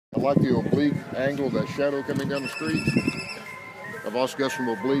like the oblique angle of that shadow coming down the street. I've also got some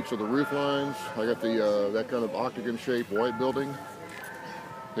obliques of the roof lines. I got the that kind of octagon-shaped white building.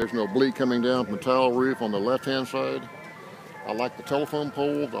 There's an oblique coming down from the tile roof on the left-hand side. I like the telephone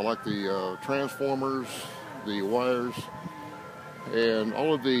poles. I like the transformers, the wires, and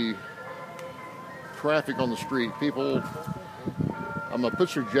all of the traffic on the street. People, I'm going to put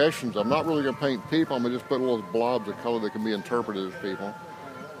suggestions. I'm not really going to paint people. I'm going to just put little blobs of color that can be interpreted as people.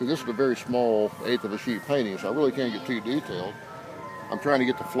 Because this is a very small eighth of a sheet painting, so I really can't get too detailed. I'm trying to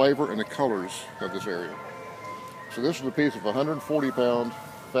get the flavor and the colors of this area. So this is a piece of 140-pound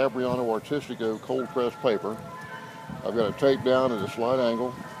Fabriano Artistico cold-pressed paper. I've got it taped down at a slight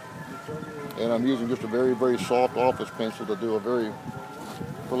angle, and I'm using just a very, very soft office pencil to do a very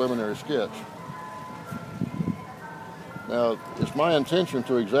preliminary sketch. Now, it's my intention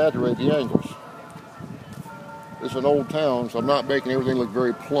to exaggerate the angles. It's an old town, so I'm not making everything look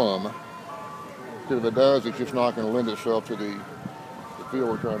very plumb. Because if it does, it's just not going to lend itself to the feel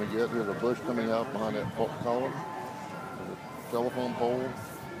we're trying to get. There's a bush coming out behind that column. There's a telephone pole.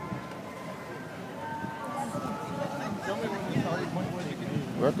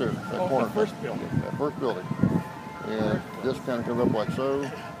 Right there, that corner. The first building. That first building. And this kind of comes up like so.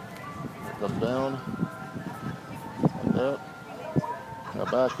 It comes down like that. Now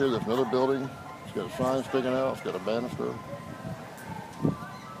back here, there's another building. It's got a sign sticking out. It's got a banister.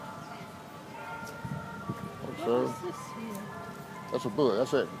 Like so. That's a bush.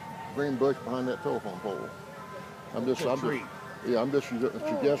 That's that green bush behind that telephone pole. I'm just suggesting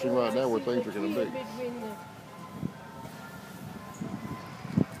right now where things are going to be.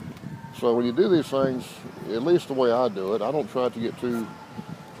 So when you do these things, at least the way I do it, I don't try to get too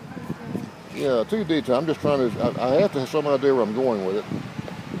detailed. I'm just trying to, I have to have some idea where I'm going with it.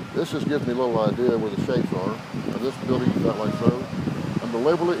 This just gives me a little idea where the shapes are. Now this building is about like so. I'm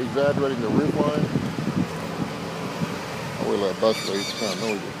deliberately exaggerating the roof line. I will let bus leave, it's kind of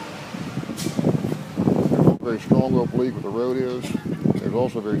noisy. Very strong oblique where the road is. There's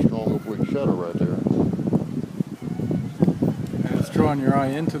also a very strong oblique shadow right there. Drawing your eye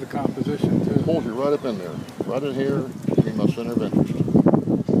into the composition too. It pulls you right up in there. Right in here to be my center of interest.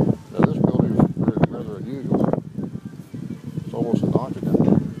 Now this building is rather unusual. It's almost an octagon.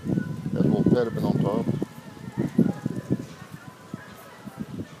 Has a little pediment on top.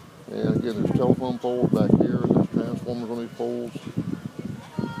 And again, there's telephone poles back here. There's transformers on these poles.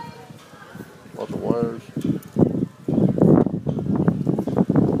 Lots of wires.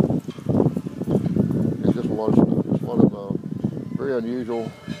 And just a lot of stuff. Just a lot of very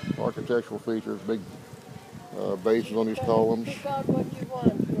unusual architectural features, big bases on these columns. Pick out what you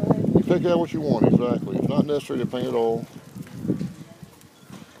want, right? You pick out what you want, exactly. It's not necessary to paint it all.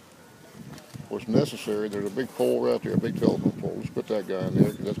 What's necessary, there's a big pole right there, a big telephone pole. Let's put that guy in there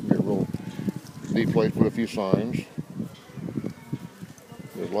because that's going to be a real neat place to put a few signs.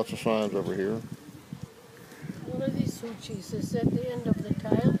 There's lots of signs over here. What are these switches? Is that the end of the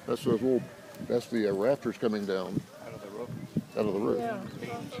tile? That's those little, that's the rafters coming down. Out of the roof. Yeah.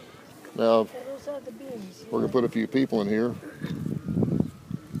 Now, Those are the beams. we're going to put a few people in here.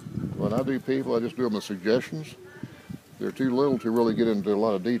 When I do people, I just do them as suggestions. They're too little to really get into a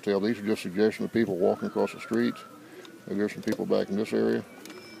lot of detail. These are just suggestions of people walking across the street. And there's some people back in this area.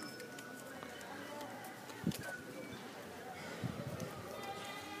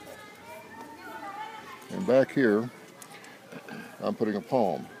 And back here, I'm putting a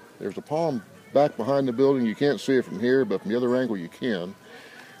palm. There's a palm back behind the building. You can't see it from here, but from the other angle you can.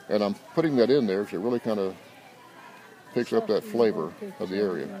 And I'm putting that in there because it really kind of picks up that flavor of the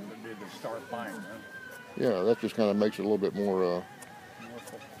area. Yeah, that just kind of makes it a little bit more,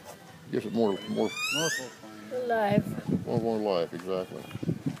 gives it more Alive. more life, exactly.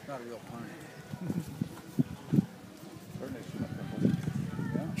 Not a real pine.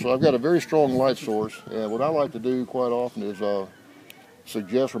 So I've got a very strong light source, and what I like to do quite often is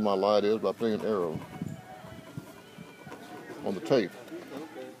suggest where my light is by putting an arrow on the tape.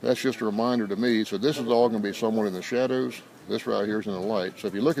 That's just a reminder to me. So this is all going to be somewhere in the shadows. This right here is in the light. So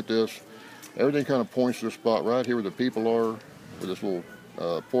if you look at this, everything kind of points to the spot right here where the people are, where this little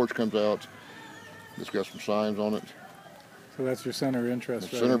porch comes out. It's got some signs on it. So that's your center of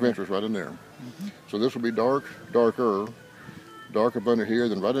interest. Center of interest right in there. So this will be dark, darker up under here.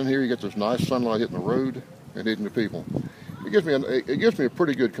 Then right in here you get this nice sunlight hitting the road and hitting the people. It gives me a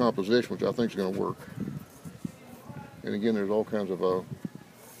pretty good composition, which I think is going to work. And again, there's all kinds of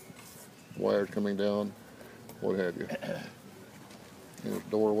wires coming down, what have you. And there's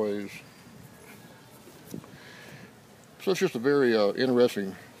doorways. So it's just a very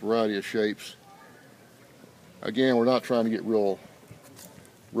interesting variety of shapes. Again, we're not trying to get real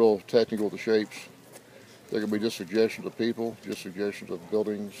real technical with the shapes. They can be just suggestions of people, just suggestions of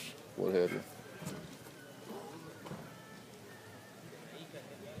buildings, what have you.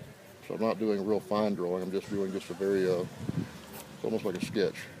 So I'm not doing real fine drawing, I'm just doing just a very, it's almost like a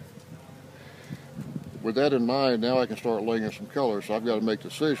sketch. With that in mind, now I can start laying in some colors, so I've got to make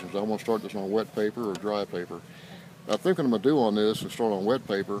decisions. I want to start this on wet paper or dry paper. I think what I'm going to do on this is start on wet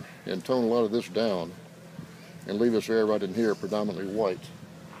paper and tone a lot of this down and leave this area right in here predominantly white.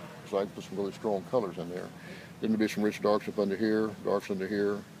 So I can put some really strong colors in there. Then there'll be some rich darks up under here, darks under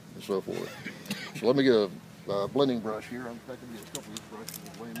here, and so forth. So let me get a blending brush here. I'm going to get a couple of these brushes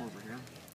and lay them over here.